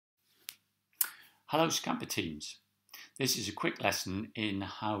Hello Scamper teams. This is a quick lesson in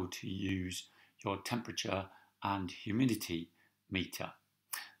how to use your temperature and humidity meter.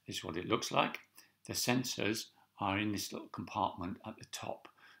 This is what it looks like. The sensors are in this little compartment at the top.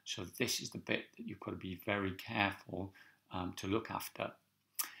 So this is the bit that you've got to be very careful to look after.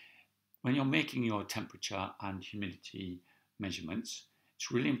 When you're making your temperature and humidity measurements,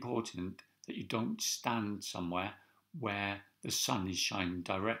 it's really important that you don't stand somewhere where the sun is shining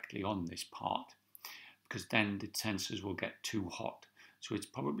directly on this part, because then the sensors will get too hot. So it's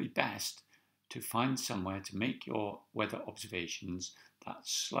probably best to find somewhere to make your weather observations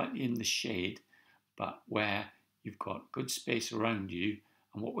that's slightly in the shade, but where you've got good space around you.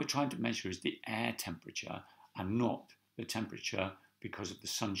 And what we're trying to measure is the air temperature and not the temperature because of the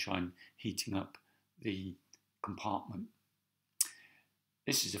sunshine heating up the compartment.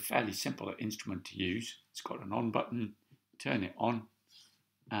 This is a fairly simple instrument to use. It's got an on button, turn it on,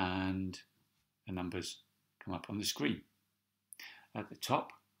 and the numbers come up on the screen. At the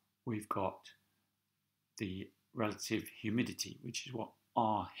top, we've got the relative humidity, which is what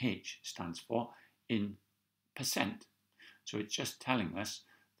RH stands for in percent. So it's just telling us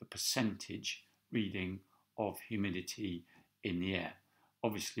the percentage reading of humidity in the air.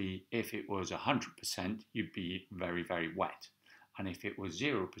 Obviously, if it was 100%, you'd be very, very wet. And if it was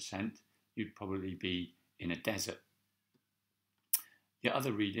 0%, you'd probably be in a desert. The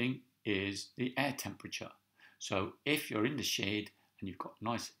other reading is the air temperature. So if you're in the shade and you've got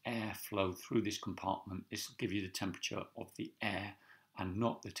nice air flow through this compartment, this will give you the temperature of the air and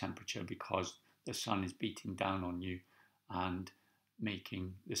not the temperature because the sun is beating down on you and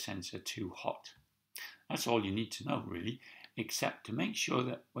making the sensor too hot. That's all you need to know really, except to make sure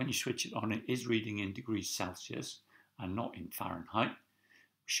that when you switch it on, it is reading in degrees Celsius and not in Fahrenheit.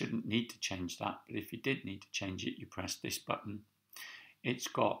 We shouldn't need to change that, but if you did need to change it, you press this button. It's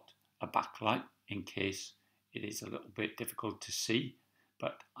got a backlight in case it is a little bit difficult to see,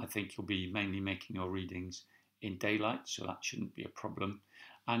 but I think you'll be mainly making your readings in daylight, so that shouldn't be a problem.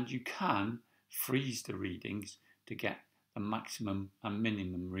 And you can freeze the readings to get the maximum and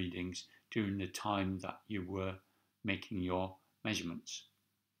minimum readings during the time that you were making your measurements.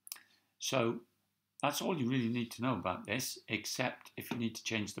 So that's all you really need to know about this, except if you need to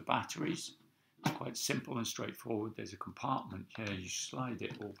change the batteries. It's quite simple and straightforward. There's a compartment here, you slide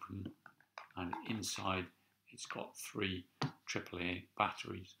it open, and inside it's got 3 AAA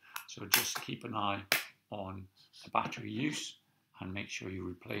batteries. So just keep an eye on the battery use and make sure you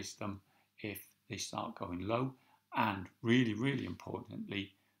replace them if they start going low. And really, really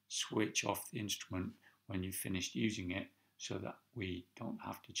importantly, switch off the instrument when you've finished using it so that we don't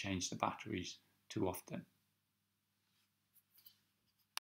have to change the batteries too often.